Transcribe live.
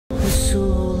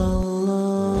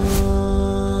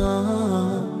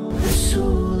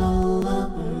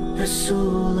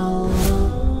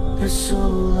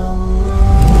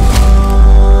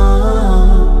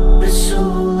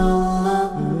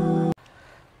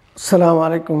அஸ்ஸலாமு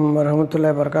அலைக்கும்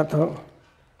வரஹ்மத்துல்லாஹி வபரகாத்துஹு.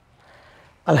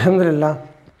 அல்ஹம்துலில்லாஹ்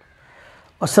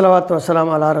வஸ்ஸலாத்து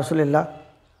வஸ்ஸலாம் அலா ரசூலில்லாஹ்.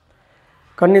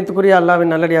 கண்ணியத்துக்குரிய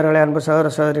அல்லாஹ்வின் நல்லடியார்களே, அன்பு சகோதர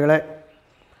சகோதரிகளே,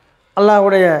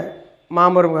 அல்லாஹ்வுடைய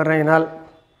மாபெரும் கருணையினால்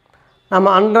நம்ம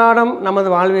அன்றாடம் நமது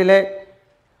வாழ்விலே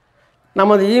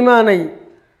நமது ஈமானை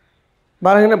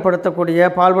பலகீனப்படுத்தக்கூடிய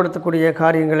பால்படுத்தக்கூடிய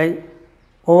காரியங்களை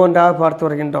ஒவ்வொன்றாக பார்த்து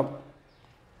வருகின்றோம்.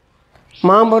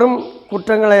 மாபெரும்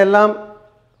குற்றங்களை எல்லாம்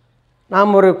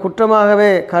நாம் ஒரு குற்றமாகவே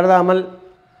கருதாமல்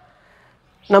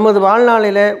நமது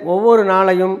வாழ்நாளிலே ஒவ்வொரு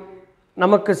நாளையும்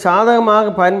நமக்கு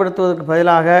சாதகமாக பயன்படுத்துவதற்கு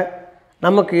பதிலாக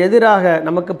நமக்கு எதிராக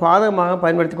நமக்கு பாதகமாக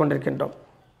பயன்படுத்தி கொண்டிருக்கின்றோம்.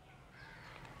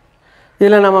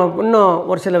 இதில் நம்ம இன்னும்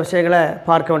ஒரு சில விஷயங்களை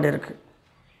பார்க்க வேண்டியிருக்கு.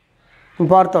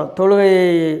 பார்த்தோம், தொழுகையை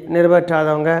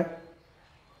நிறைவேற்றாதவங்க,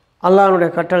 அல்லாஹ்வுடைய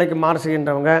கட்டளைக்கு மாறு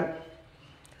செய்கின்றவங்க,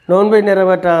 நோன்பை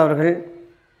நிறைவேற்றாதவர்கள்,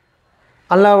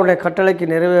 அல்லாஹ்வுடைய கட்டளைக்கு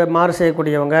மாறு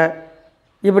செய்யக்கூடியவங்க.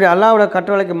 இப்படி அல்லாஹ்வுடைய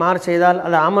கட்டளைக்கு மாறு செய்தால்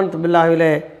அது ஆமன்து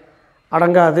பில்லாஹிலே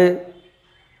அடங்காது.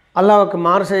 அல்லாஹ்வுக்கு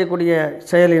மாறு செய்யக்கூடிய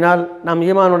செயலினால் நாம்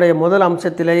ஈமானுடைய முதல்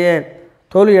அம்சத்திலேயே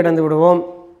தோல்வியடைந்து விடுவோம்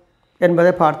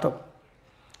என்பதை பார்த்தோம்.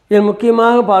 இதில்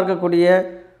முக்கியமாக பார்க்கக்கூடிய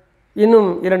இன்னும்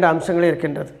 2 அம்சங்களே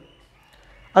இருக்கின்றது.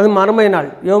 அது மறுமை நாள்,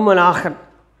 யௌமுல் ஆஹிர்.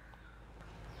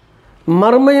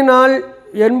 மறுமை நாள்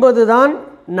என்பது தான்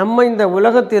நம்ம இந்த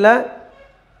உலகத்தில்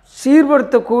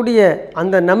சீர்படுத்தக்கூடிய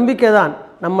அந்த நம்பிக்கை தான்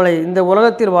நம்மளை இந்த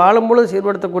உலகத்தில் வாழும்பொழுது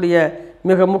சீர்படுத்தக்கூடிய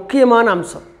மிக முக்கியமான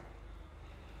அம்சம்.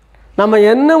 நம்ம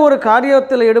என்ன ஒரு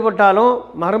காரியத்தில் ஈடுபட்டாலும்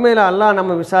மறுமையில் அல்லாஹ்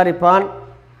நம்ம விசாரிப்பான்.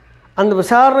 அந்த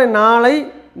விசாரணை நாளை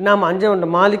நாம் அஞ்ச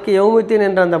வேண்டும். மாலிக் யௌமுத்தீன்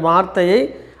என்ற அந்த வார்த்தையை,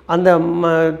 அந்த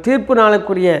தீர்ப்பு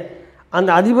நாளுக்குரிய அந்த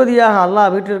அதிபதியாக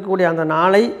அல்லாஹ் வீட்டிருக்கக்கூடிய அந்த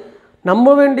நாளை நம்ப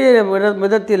வேண்டிய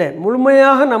விதத்தில்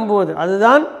முழுமையாக நம்புவது,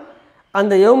 அதுதான்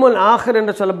அந்த யௌமுல் ஆஹிர்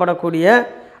என்று சொல்லப்படக்கூடிய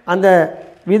அந்த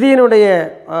விதியினுடைய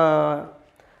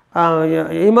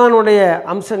ஈமானுடைய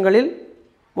அம்சங்களில்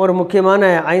ஒரு முக்கியமான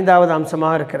 5வது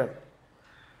அம்சமாக இருக்கிறது.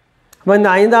 அப்போ இந்த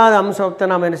 5வது அம்சத்தை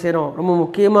நாம் என்ன செய்கிறோம், ரொம்ப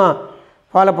முக்கியமாக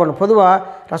ஃபாலோ பண்ணணும். பொதுவாக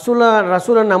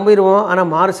ரசூலை நம்பிடுவோம்,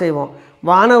 ஆனால் மாறு செய்வோம்.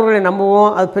 வானவர்களை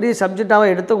நம்புவோம், அது பெரிய சப்ஜெக்டாக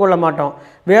எடுத்துக்கொள்ள மாட்டோம்.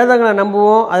 வேதங்களை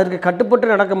நம்புவோம், அதற்கு கட்டுப்பட்டு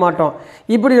நடக்க மாட்டோம்.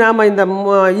 இப்படி நாம் இந்த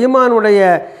ஈமானுடைய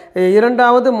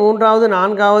 2வது 3வது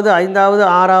 4வது 5வது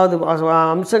 6வது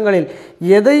அம்சங்களில்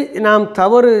எதை நாம்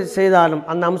தவறு செய்தாலும்,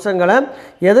 அந்த அம்சங்களை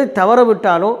எதை தவற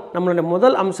விட்டாலும் நம்மளுடைய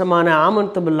முதல் அம்சமான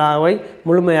ஆமன்து பில்லாஹை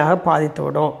முழுமையாக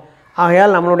பாதித்துவிடும்.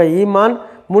 ஆகையால் நம்மளுடைய ஈமான்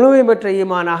முழுமை பெற்ற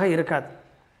ஈமானாக இருக்காது.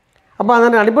 அப்போ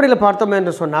அதன் அடிப்படையில் பார்த்தோம்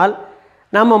என்று சொன்னால்,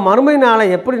 நம்ம மறுமை நாளை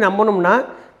எப்படி நம்பணும்னா,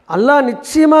 அல்லாஹ்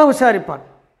நிச்சயமாக விசாரிப்பான்.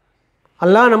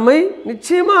 அல்லாஹ் நம்மை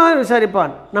நிச்சயமாக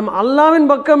விசாரிப்பான். நம்ம அல்லாஹ்வின்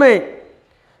பக்கமே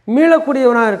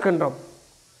மீளக்கூடியவனாக இருக்கின்றோம்.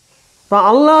 இப்போ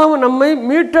அல்லாஹ் நம்மை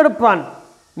மீட்டெடுப்பான்,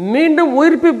 மீண்டும்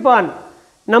உயிர்ப்பிப்பான்,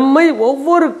 நம்மை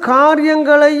ஒவ்வொரு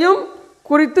காரியங்களையும்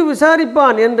குறித்து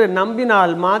விசாரிப்பான் என்று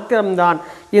நம்பினால் மாத்திரம்தான்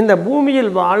இந்த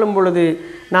பூமியில் வாழும் பொழுது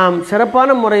நாம் சிறப்பான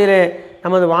முறையிலே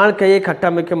நமது வாழ்க்கையை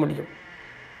கட்டமைக்க முடியும்.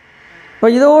 இப்போ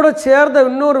இதோடு சேர்ந்த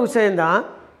இன்னொரு விஷயந்தான்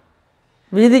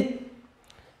விதி.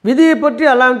 விதியை பற்றி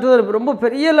அல்லாஹ் ரொம்ப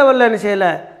பெரிய லெவலில் என்ன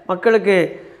செய்யலை, மக்களுக்கு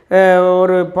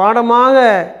ஒரு பாடமாக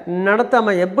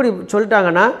நடத்தாமல் எப்படி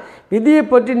சொல்லிட்டாங்கன்னா, விதியை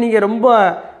பற்றி நீங்கள் ரொம்ப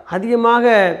அதிகமாக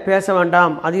பேச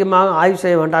வேண்டாம், அதிகமாக ஆய்வு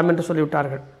செய்ய வேண்டாம் என்று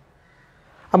சொல்லிவிட்டார்கள்.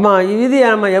 அம்மா, விதியை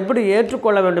நம்ம எப்படி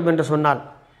ஏற்றுக்கொள்ள வேண்டும் என்று சொன்னால்,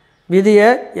 விதியை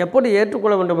எப்படி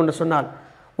ஏற்றுக்கொள்ள வேண்டும் என்று சொன்னால்,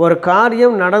 ஒரு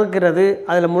காரியம் நடக்கிறது,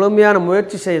 அதில் முழுமையான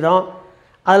முயற்சி செய்தோம்,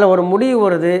 அதில் ஒரு முடிவு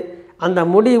வருது, அந்த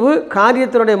முடிவு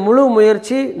காரியத்தினுடைய முழு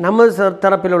முயற்சி நமது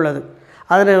தரப்பில் உள்ளது,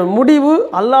 அதில் முடிவு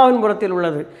அல்லாஹ்வின் புறத்தில்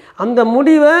உள்ளது. அந்த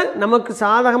முடிவை நமக்கு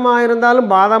சாதகமாக இருந்தாலும்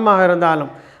பாதகமாக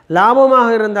இருந்தாலும், லாபமாக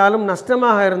இருந்தாலும்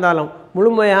நஷ்டமாக இருந்தாலும்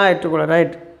முழுமையாக ஏற்றுக்கொள்ள.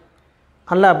 ரைட்,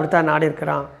 அல்லாஹ் அப்படித்தான் நாடி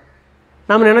இருக்கிறான்,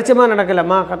 நம்ம நினச்சமா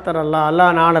நடக்கலம்மா, கர்த்தர்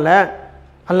அல்லாஹ் நாடலை,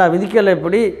 அல்லாஹ் விதிக்கலை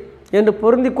இப்படி என்று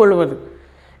பொருந்தி கொள்வது.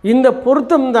 இந்த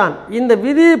பொருத்தம்தான், இந்த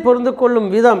விதியை பொருந்து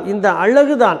கொள்ளும் விதம், இந்த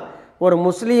அழகுதான் ஒரு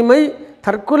முஸ்லீமை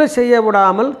தற்கொலை செய்ய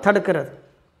விடாமல் தடுக்கிறது.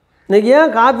 இன்றைக்கி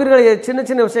ஏன் காபிர்கள் சின்ன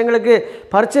சின்ன விஷயங்களுக்கு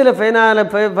பரீட்சையில்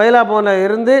ஃபெயிலாக போன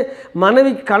இருந்து,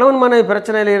 கணவன் மனைவி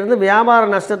பிரச்சனையில் இருந்து, வியாபார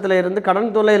நஷ்டத்தில் இருந்து,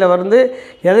 கடன் தொல்லையில் வந்து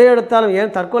எதை எடுத்தாலும்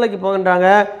ஏன் தற்கொலைக்கு போகின்றாங்க?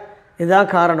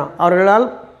 இதுதான் காரணம். அவர்களால்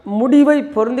முடிவை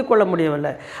பொருந்தி கொள்ள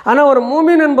முடியவில்லை. ஆனால் ஒரு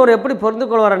மூமின் என்பவர் எப்படி பொருந்து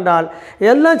கொள்வார் என்றால்,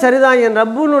 எல்லாம் சரிதான், என்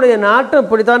ரப்புனுடைய நாட்டம்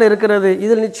இப்படித்தான் இருக்கிறது,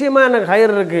 இதில் நிச்சயமாக எனக்கு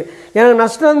ஹைர் இருக்குது, எனக்கு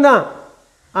நஷ்டம்தான்,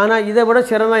 ஆனால் இதை விட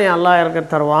சிறந்தான் என் அல்லாஹ் எனக்கு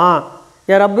தருவான்,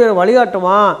 என் ரப்பு எனக்கு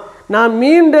வழிகாட்டுவான், நான்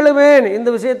மீண்டெழுவேன், இந்த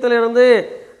விஷயத்திலிருந்து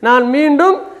நான்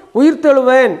மீண்டும் உயிர்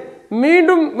தெழுவேன்,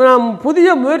 மீண்டும் நான்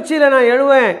புதிய முயற்சியில் நான்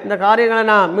எழுவேன், இந்த காரியங்களை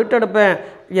நான் மீட்டெடுப்பேன்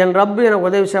என் ரப்பு எனக்கு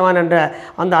உதவி செய்வான் என்ற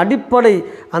அந்த அடிப்படை,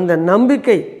 அந்த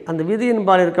நம்பிக்கை அந்த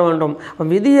விதியின்பால் இருக்க வேண்டும்.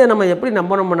 விதியை நம்ம எப்படி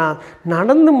நம்பணும்னா,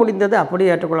 நடந்து முடிந்ததை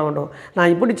அப்படியே ஏற்றுக்கொள்ள வேண்டும்.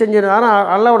 நான் இப்படி செஞ்சிருந்தாலும்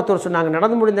அல்லாஹ் ஒருத்தர் சொன்னாங்க,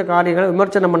 நடந்து முடிந்த காரியங்களை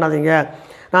விமர்சனம் பண்ணாதீங்க,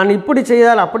 நான் இப்படி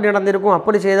செய்தால் அப்படி நடந்திருக்கும்,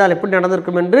 அப்படி செய்தால் எப்படி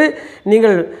நடந்திருக்கும் என்று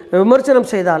நீங்கள் விமர்சனம்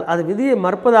செய்தால் அது விதியை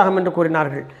மறுப்பதாகும் என்று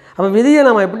கூறினார்கள். அப்போ விதியை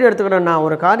நம்ம எப்படி எடுத்துக்கணும்னா,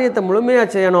 ஒரு காரியத்தை முழுமையாக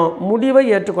செய்யணும், முடிவை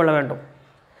ஏற்றுக்கொள்ள வேண்டும்.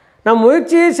 நம்ம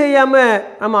முயற்சியே செய்யாமல்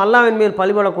நம்ம அல்லாஹ்வின் மேல்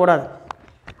பழிபடக்கூடாது.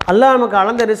 அல்லாஹ் நமக்கு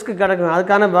அளந்த ரிஸ்க்கு கிடைக்கும்,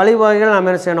 அதுக்கான வழிவகைகள் நாம்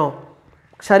என்ன செய்யணும்,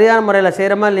 சரியான முறையில்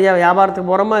செய்கிறோமா இல்லையா,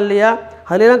 வியாபாரத்துக்கு போகிறோமா இல்லையா,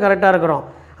 அதுலேயும் கரெக்டாக இருக்கிறோம்.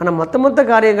 ஆனால் மற்ற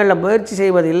காரியங்களில் முயற்சி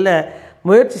செய்வது இல்லை,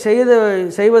 முயற்சி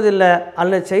செய்வதில்லை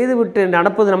அல்லது செய்துவிட்டு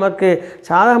நடப்பது நமக்கு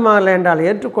சாதகமாக இல்லை என்றால்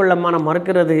ஏற்றுக்கொள்ள மனம்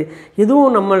மறுக்கிறது.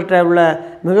 இதுவும் நம்மள்கிட்ட உள்ள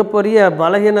மிகப்பெரிய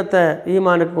பலகீனத்தை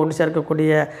ஈமானுக்கு கொண்டு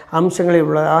சேர்க்கக்கூடிய அம்சங்களில்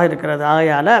உள்ளதாக இருக்கிறது.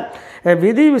 ஆகையால்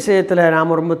விதி விஷயத்தில்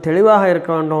நாம் ரொம்ப தெளிவாக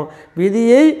இருக்க வேண்டும்.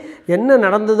 விதியை என்ன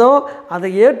நடந்ததோ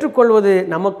அதை ஏற்றுக்கொள்வது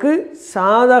நமக்கு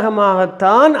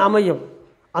சாதகமாகத்தான் அமையும்.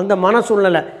 அந்த மன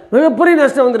சூழ்நிலை மிகப்பெரிய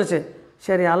நஷ்டம் வந்துருச்சு,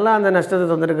 சரி அல்லாஹ் அந்த நஷ்டத்தை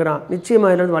தந்திருக்கிறான்,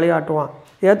 நிச்சயமாக இதிலிருந்து வழிகாட்டுவான்,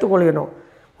 ஏற்றுக்கொள்கிறோம்.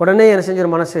 உடனே என்ன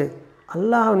செஞ்சிடும், மனசு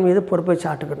அல்லாஹ்வின் மீது பொறுப்பை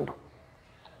சாட்டுக்கின்றோம்.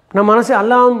 நம்ம மனசு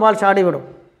அல்லாஹ்வின் பால் சாடிவிடும்.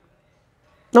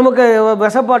 நமக்கு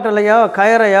விஷப்பாட்டலையோ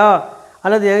கயறையோ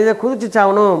அல்லது எதை குதிச்சு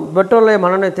சாகணும், பெட்ரோலையோ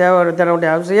மனநோய் தேட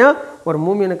வேண்டிய அவசியம் ஒரு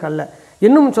மூமினுக்கு அல்ல.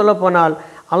 இன்னும் சொல்லப்போனால்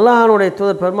அல்லாஹ்வுடைய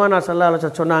தூதர் பெருமானார் ஸல்லல்லாஹு அலைஹி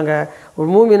வஸல்லம் சொன்னாங்க, ஒரு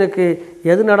மூமினுக்கு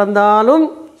எது நடந்தாலும்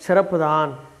சிறப்பு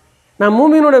தான். நான்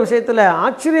மூமினுடைய விஷயத்தில்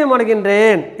ஆச்சரியம்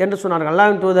அடைகின்றேன் என்று சொன்னார்கள்.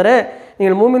 அல்லாஹ்வின் தூதரே,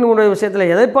 நீங்கள் மூமினுடைய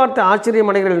விஷயத்தில் எதை பார்த்து ஆச்சரியம்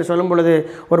அடைகிறீர்கள் என்று சொல்லும் பொழுது,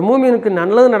 ஒரு மூமினுக்கு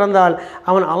நல்லது நடந்தால்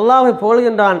அவன் அல்லாஹ்வை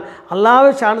புகழ்கின்றான்,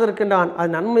 அல்லாஹ்வை சார்ந்திருக்கின்றான், அது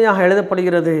நன்மையாக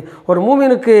எழுதப்படுகிறது. ஒரு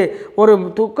மூமினுக்கு ஒரு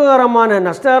துக்ககரமான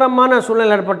நஷ்டகரமான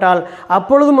சூழ்நிலை ஏற்பட்டால்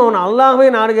அப்பொழுதும் அவன் அல்லாஹ்வை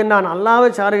நாடுகின்றான், அல்லாஹ்வை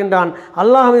சாருகின்றான்,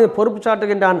 அல்லாஹ்வை பொறுப்பு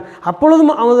சாட்டுகின்றான்,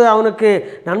 அப்பொழுதும் அவனுக்கு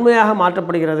நன்மையாக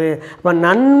மாற்றப்படுகிறது. அப்போ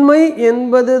நன்மை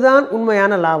என்பது தான்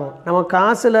உண்மையான லாபம். நம்ம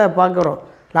காசில் பார்க்குறோம்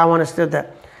லாப நஷ்டத்தை,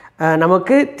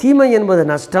 நமக்கு தீமை என்பது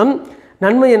நஷ்டம்,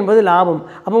 நன்மை என்பது லாபம்.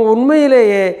 அப்போ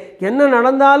உண்மையிலேயே என்ன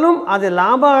நடந்தாலும் அது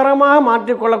லாபகரமாக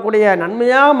மாற்றிக்கொள்ளக்கூடிய,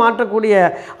 நன்மையாக மாற்றக்கூடிய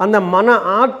அந்த மன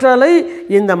ஆற்றலை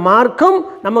இந்த மார்க்கம்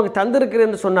நமக்கு தந்திருக்கிறது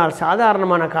என்று சொன்னால்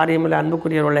சாதாரணமான காரியம் இல்லை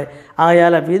அன்புக்குரியவர்களே.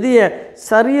 ஆகையால் விதியை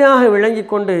சரியாக விளங்கி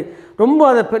கொண்டு ரொம்ப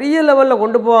அதை பெரிய லெவலில்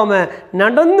கொண்டு போகாமல்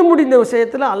நடந்து முடிந்த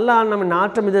விஷயத்தில் அல்லாஹ் நம்ம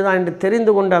நாட்டம் இதுதான் என்று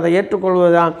தெரிந்து கொண்டு அதை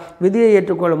ஏற்றுக்கொள்வது தான் விதியை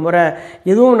ஏற்றுக்கொள்ளும் முறை.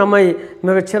 இதுவும் நம்மை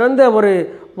மிகச்சிறந்த ஒரு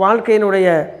வாழ்க்கையினுடைய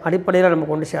அடிப்படையில் நம்ம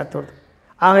கொண்டு சேர்த்துவது.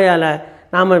 ஆகையால்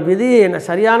நாம் விதியை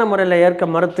சரியான முறையில் ஏற்க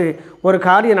மறுத்து ஒரு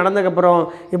காரியம் நடந்ததுக்கப்புறம்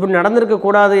இப்படி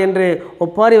நடந்திருக்கக்கூடாது என்று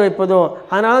ஒப்பாரி வைப்பதோ,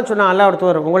 அதனால தான் சொன்னால் அல்லாஹ்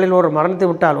தூதர், உங்களில் ஒரு மரணத்தை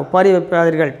விட்டால் ஒப்பாரி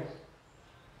வைக்காதீர்கள்,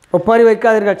 ஒப்பாரி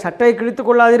வைக்காதீர்கள், சட்டையை கிழித்து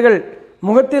கொள்ளாதீர்கள்,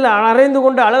 முகத்தில் அரைந்து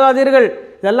கொண்டு அழகாதீர்கள்,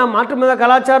 இதெல்லாம் மாற்று மத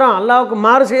கலாச்சாரம், அல்லாஹ்வுக்கு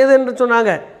மாறு செய்யுது என்று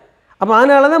சொன்னாங்க. அப்போ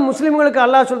அதனால தான் முஸ்லீம்களுக்கு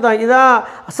அல்லாஹ் சொல்கிறான், இதா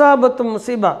அசாபத்தும்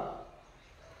முசீபா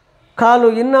காலு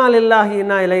இன்னா லில்லாஹி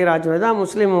இன்னா இலைஹி ராஜிஊன். இதான்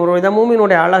முஸ்லீம், இதான்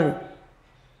மூமினுடைய அழகு.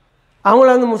 அவங்கள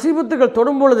அந்த முசீபத்துகள்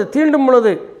தொடும் பொழுது, தீண்டும்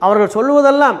பொழுது அவர்கள்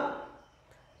சொல்லுவதெல்லாம்,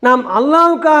 நாம்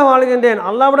அல்லாஹ்வுக்காக வாழ்கின்றேன்,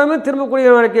 அல்லாஹ்விடமே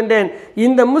திரும்பக்கூடியவன் இருக்கின்றேன்,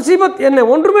 இந்த முசீபத் என்னை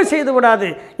ஒன்றுமே செய்து விடாது,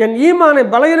 என் ஈமானை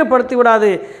பலகீனப்படுத்தி விடாது,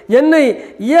 என்னை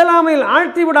இயலாமையில்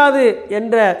ஆழ்த்தி விடாது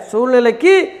என்ற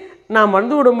சூழ்நிலைக்கு நாம்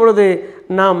வந்துவிடும் பொழுது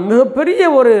நாம் மிகப்பெரிய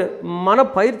ஒரு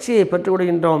மனப்பயிற்சியை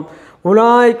பெற்றுவிடுகின்றோம்.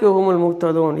 உலாய்க்கு ஹுமுல்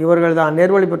முஹ்ததூன், இவர்கள் தான்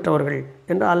நேர்வழி பெற்றவர்கள்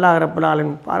என்று அல்லாஹ் ரப்பல்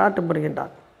ஆலமீன்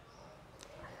பாராட்டப்படுகின்றார்.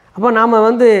 அப்போ நாம்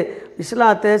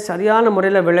இஸ்லாத்தை சரியான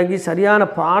முறையில் விளங்கி சரியான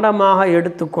பாடமாக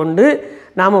எடுத்துக்கொண்டு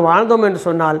நாம் வாழ்ந்தோம் என்று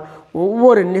சொன்னால்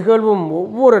ஒவ்வொரு நிகழ்வும்,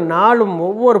 ஒவ்வொரு நாளும்,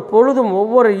 ஒவ்வொரு பொழுதும்,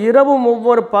 ஒவ்வொரு இரவும்,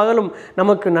 ஒவ்வொரு பகலும்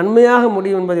நமக்கு நன்மையாக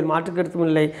முடியும் என்பதில் மாற்றுக்கருத்தும்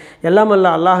இல்லை. எல்லாம்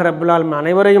அல்ல அல்லாஹ் ரப்பல் ஆலமீன்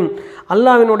அனைவரையும்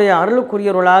அல்லாஹ்வினுடைய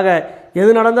அருளுக்குரியவர்களாக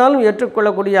எது நடந்தாலும்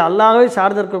ஏற்றுக்கொள்ளக்கூடிய, அல்லாஹ்வை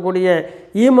சார்ந்திருக்கக்கூடிய,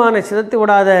 ஈமானை சிதைத்து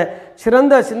விடாத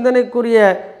சிறந்த சிந்தனைக்குரிய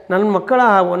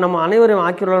நன்மக்களாக நம்ம அனைவரையும்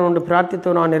ஆக்கியுள்ளோம் என்று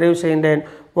பிரார்த்தித்து நான் நிறைவு செய்கின்றேன்.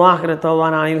 வாஹிர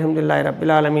தௌவானா அல்ஹம்துலில்லாஹி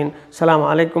ரப்பில் ஆலமீன். அஸ்ஸலாமு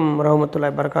அலைக்கும்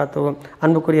வரஹ்மத்துல்லாஹி வபரகாத்துஹு.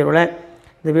 அன்புக்குரியவர்களே,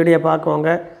 இந்த வீடியோ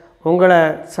பார்க்கவங்க உங்களை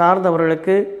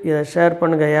சார்ந்தவர்களுக்கு இதை ஷேர்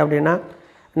பண்ணுங்க. அப்படின்னா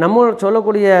நம்ம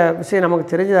சொல்லக்கூடிய விஷயம்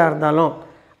நமக்கு தெரிஞ்சதாக இருந்தாலும்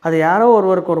அது யாரோ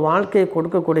ஒருவருக்கு ஒரு வாழ்க்கையை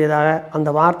கொடுக்கக்கூடியதாக, அந்த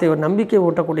வார்த்தை ஒரு நம்பிக்கை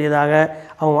ஊட்டக்கூடியதாக,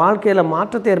 அவங்க வாழ்க்கையில்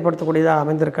மாற்றத்தை ஏற்படுத்தக்கூடியதாக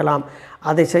அமைந்திருக்கலாம்.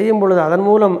 அதை செய்யும் பொழுது அதன்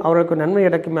மூலம் அவர்களுக்கு நன்மை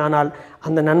கிடைக்குமே, ஆனால்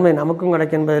அந்த நன்மை நமக்கும்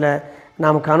கிடைக்கும் என்பதில்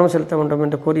நாம் கவனம் செலுத்த வேண்டும்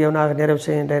என்று கூறியவனாக நிறைவு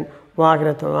செய்கின்றேன்.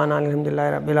 வாஹிர தௌவானா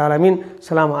அல்ஹம்துலில்லாஹி ரப்பில் ஆலமீன்.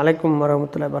 அஸ்ஸலாமு அலைக்கும்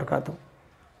வரஹ்மத்துல்லாஹி வபரகாத்துஹு.